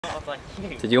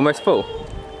Did you almost fall? No.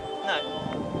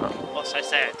 Oh. Also, I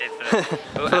say I did For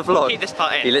the vlog. We'll keep this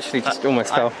part in. You literally just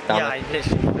almost fell down. Yeah, I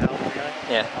literally fell. You know?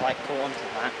 Yeah. I like caught onto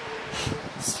that.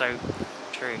 So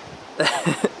true.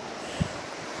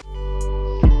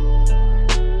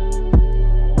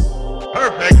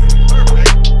 Perfect.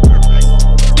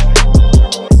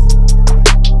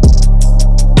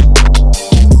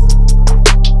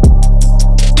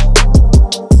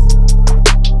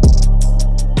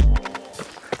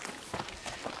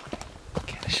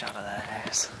 Get a shot of that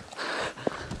ass.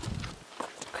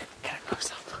 Quick, get a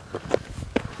close up.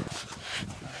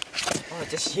 Oh, I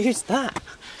just used that.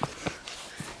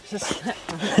 Just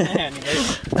slept right there and he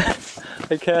goes.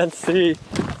 I can't see.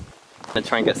 I'm gonna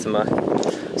try and get some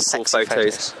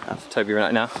photos of Toby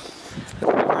right now.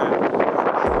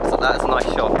 So that's a nice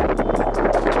shot.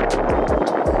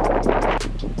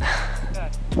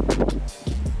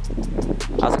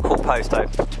 That's a cool pose though.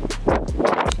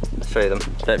 I'll show you them.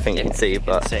 Don't think you can see,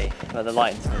 but But the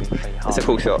lighting's gonna be pretty hard. it's a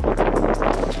cool shot.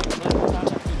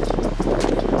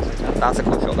 That's a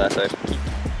cool shot there, so.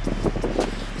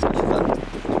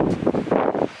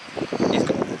 He's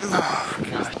got. Oh,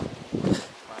 God.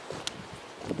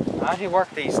 How do you work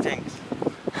these things?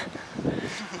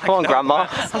 Come on, Grandma.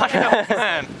 Like an old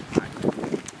man.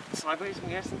 Sideways, I'm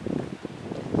guessing?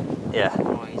 Yeah.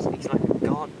 Oh, he's like a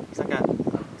god. He's like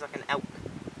an elk.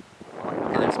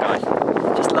 Look at this guy.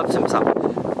 Just loves himself.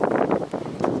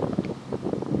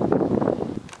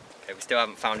 Okay, we still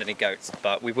haven't found any goats,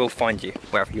 but we will find you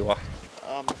wherever you are.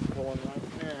 Going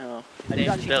right now. I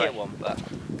didn't actually get one, but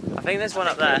I think there's one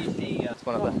up there. there's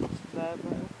one up there.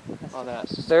 Oh,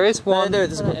 There is one. There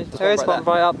is one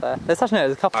right up there. There's actually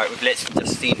there's a couple. Alright, we've literally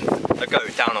just seen a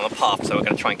goat down on the path, so we're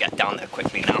going to try and get down there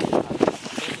quickly now.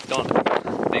 He's gone.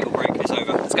 Bagel break is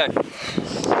over. Let's go.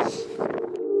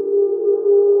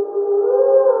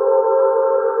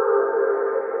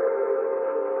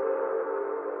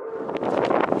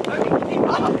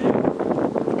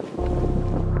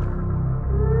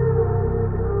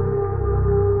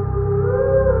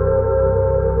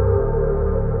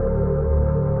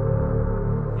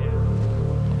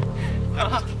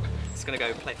 He's gonna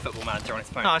go play Football Manager on his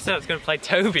phone. No, I said I was going to play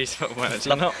Toby's Football Manager,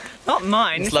 not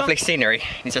mine. It's lovely scenery.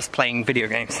 He's just playing video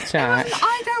games.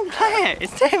 I don't play it,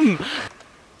 it's him.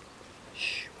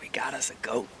 Shh, we got us a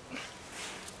goat.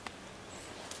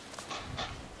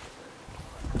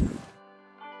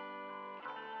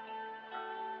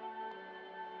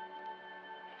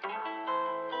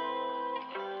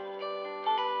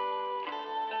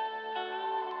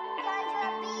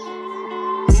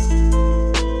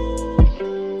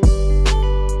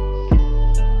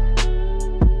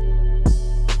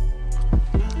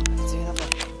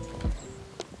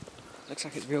 Looks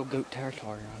like it's real goat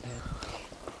territory around here.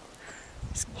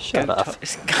 Shut up.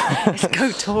 It's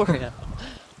Goatoria.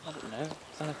 I don't know. I'm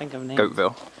trying to think of a name.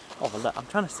 Goatville. Oh, well, look, I'm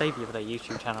trying to save you with a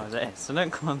YouTube channel as it is, so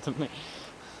don't come on to me.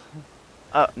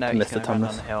 Oh, no, he's going to run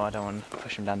down the hill. I don't want to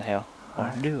push him down the hill.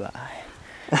 Or do I?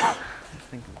 Oh,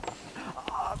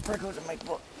 prickles in my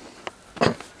foot.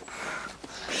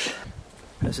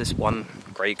 There's this one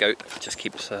grey goat that just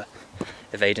keeps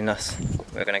evading us.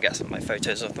 We're going to get some of my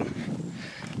photos of them.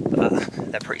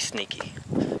 They're pretty sneaky.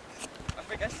 I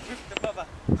think I stripped the mother.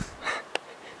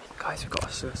 Guys, we've got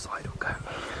a suicidal goat.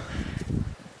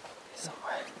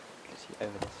 Somewhere. Is he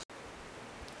over this?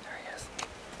 There he is.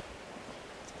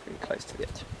 It's pretty close to the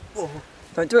edge. Whoa.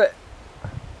 Don't do it!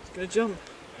 It's gonna jump.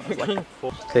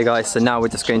 Okay guys, so now we're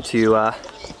just going to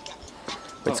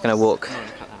walk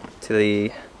to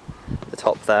the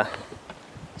top there.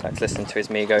 So let's listen to his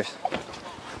Migos.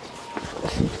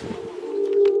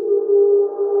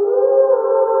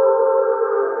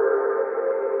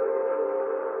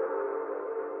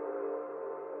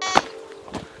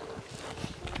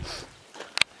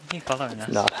 He's following us.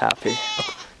 Not happy.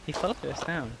 He followed us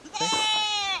down. See?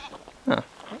 Huh.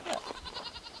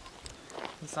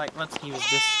 It's like once he was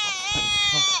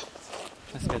just.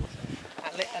 That's good.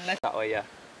 That way, yeah.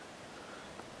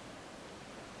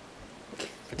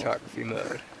 Photography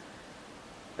mode.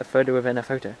 A photo within a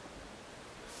photo.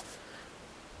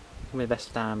 I'm the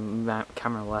best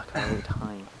camera worker of all time.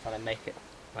 I'm trying to make it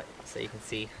like so you can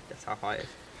see just how high it is.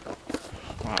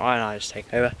 Right, why don't I just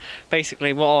take over?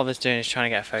 Basically, what I was doing is trying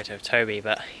to get a photo of Toby,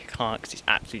 but you can't because he's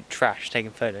absolute trash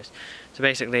taking photos. So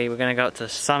basically, we're going to go up to the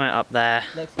summit up there.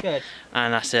 Looks good.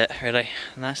 And that's it, really.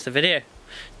 And that's the video.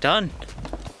 Done.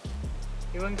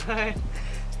 Keep on going.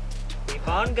 Keep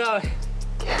on going.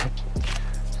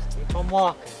 Keep on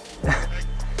walking.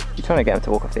 You're trying to get him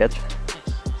to walk off the edge.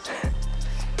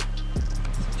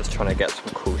 Just trying to get some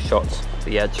cool shots of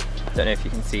the edge. Don't know if you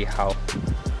can see how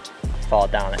far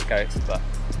down it goes, but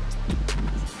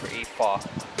It's pretty far,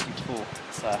 pretty full.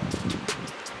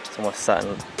 It's almost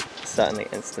certainly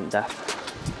instant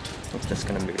death. I'm just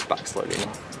going to move back slowly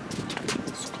now.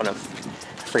 It's kind of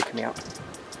freaking me out.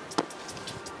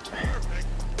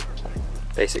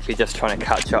 Basically just trying to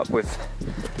catch up with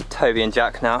Toby and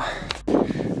Jack now.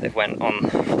 They've went on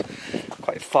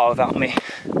quite far without me.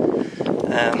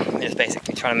 We're just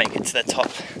basically trying to make it to the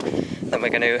top. Then we're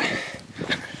going to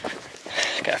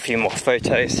get a few more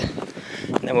photos.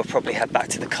 And then we'll probably head back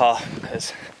to the car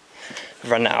because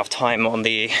we've run out of time on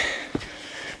the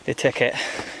ticket.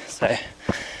 So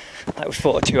like, we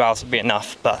thought 2 hours would be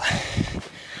enough, but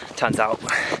turns out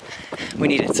we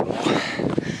needed some more.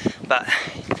 But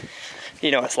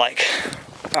you know what it's like.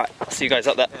 Alright, I'll see you guys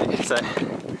up there. So,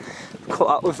 caught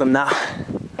up with them now.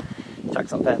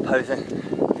 Jack's up there posing.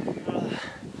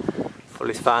 Full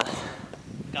loose fan.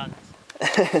 Done.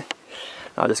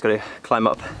 I'm just going to climb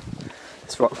up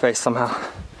this rock face somehow.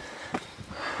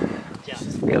 Yeah.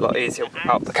 It'll be a lot easier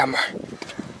without the camera.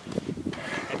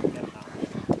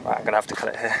 Right, I'm going to have to cut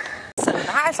it here. So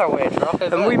that's a weird rock.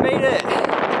 And we made it!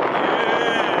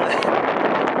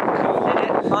 Cool, did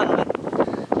it? Fun.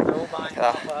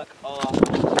 Artwork.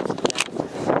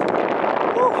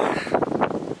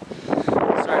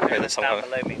 Sorry, okay, there's down someone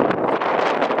below me.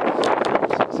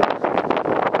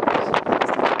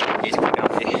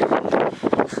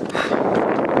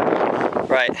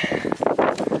 Right,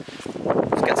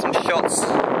 let's get some shots.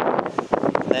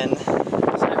 Then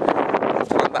have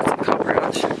to run back to the car pretty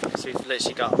much. So we've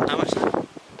literally got how much now?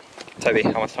 Toby,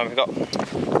 how much time have we got?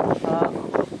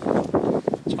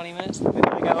 20 minutes. We're going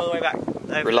to go all the way back.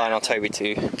 Relying on Toby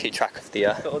to keep track of the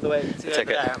all the way to ticket.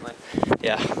 over there, aren't we?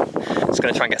 Yeah, just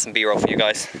going to try and get some B-roll for you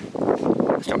guys.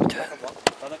 Let's jump into it.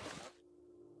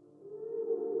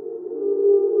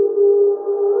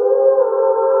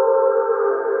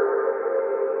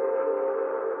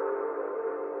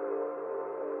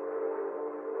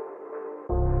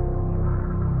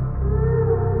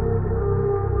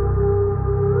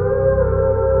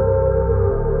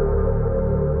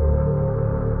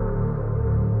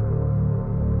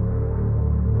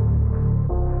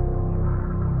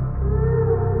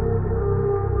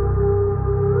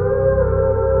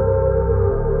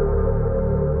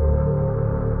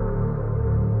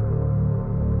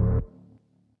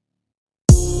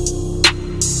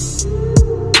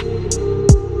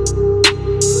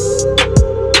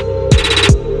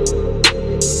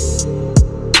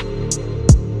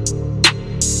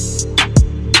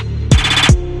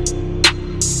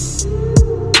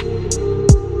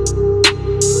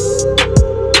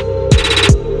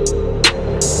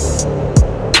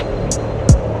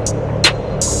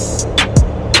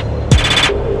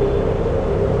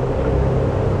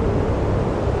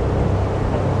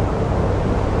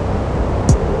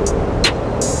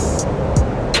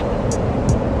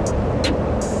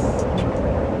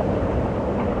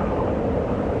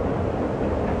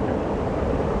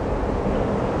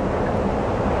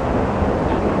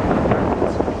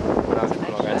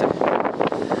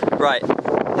 Right,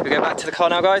 should we go back to the car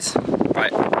now, guys?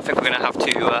 Right, I think we're going to have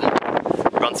to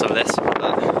run some of this,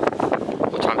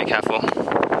 but we'll try and be careful.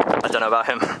 I don't know about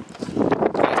him.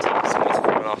 Someone's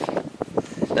falling off.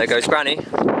 There goes Granny.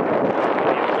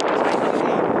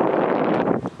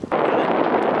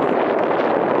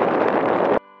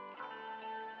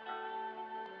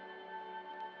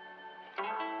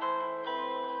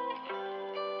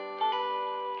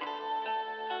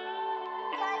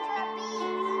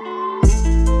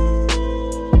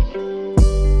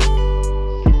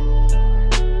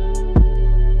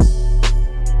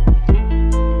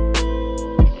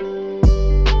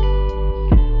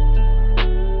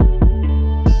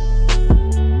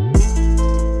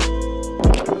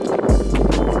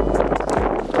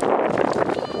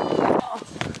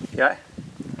 Yeah.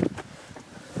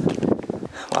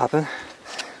 What happened?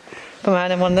 Come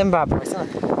on, in one of them bad boys, huh?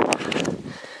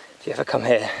 If you ever come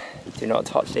here, do not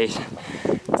touch these.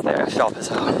 They're sharp as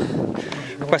hell.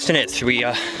 The question is, should we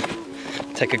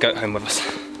take a goat home with us?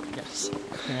 Yes.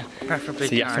 Yeah, preferably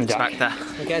So yes from back there.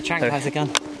 We'll get a tranquilizer gun.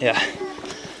 Yeah.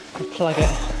 We'll plug it.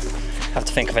 Have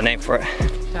to think of a name for it.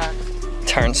 Jack.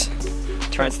 Terrence.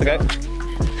 Terrence the goat.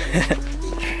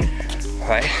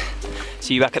 Right.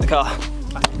 See you back at the car.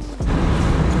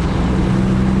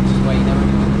 Just wait,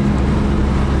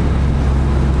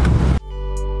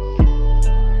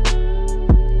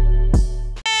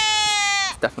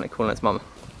 It's definitely calling its mum.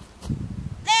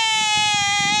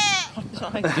 What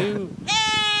did I do?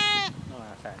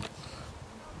 Alright, fair enough.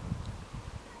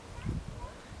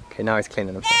 Okay, now he's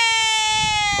cleaning himself.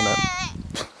 Oh no.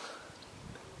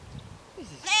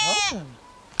 This is fun.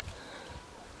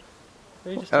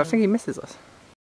 I think he misses us.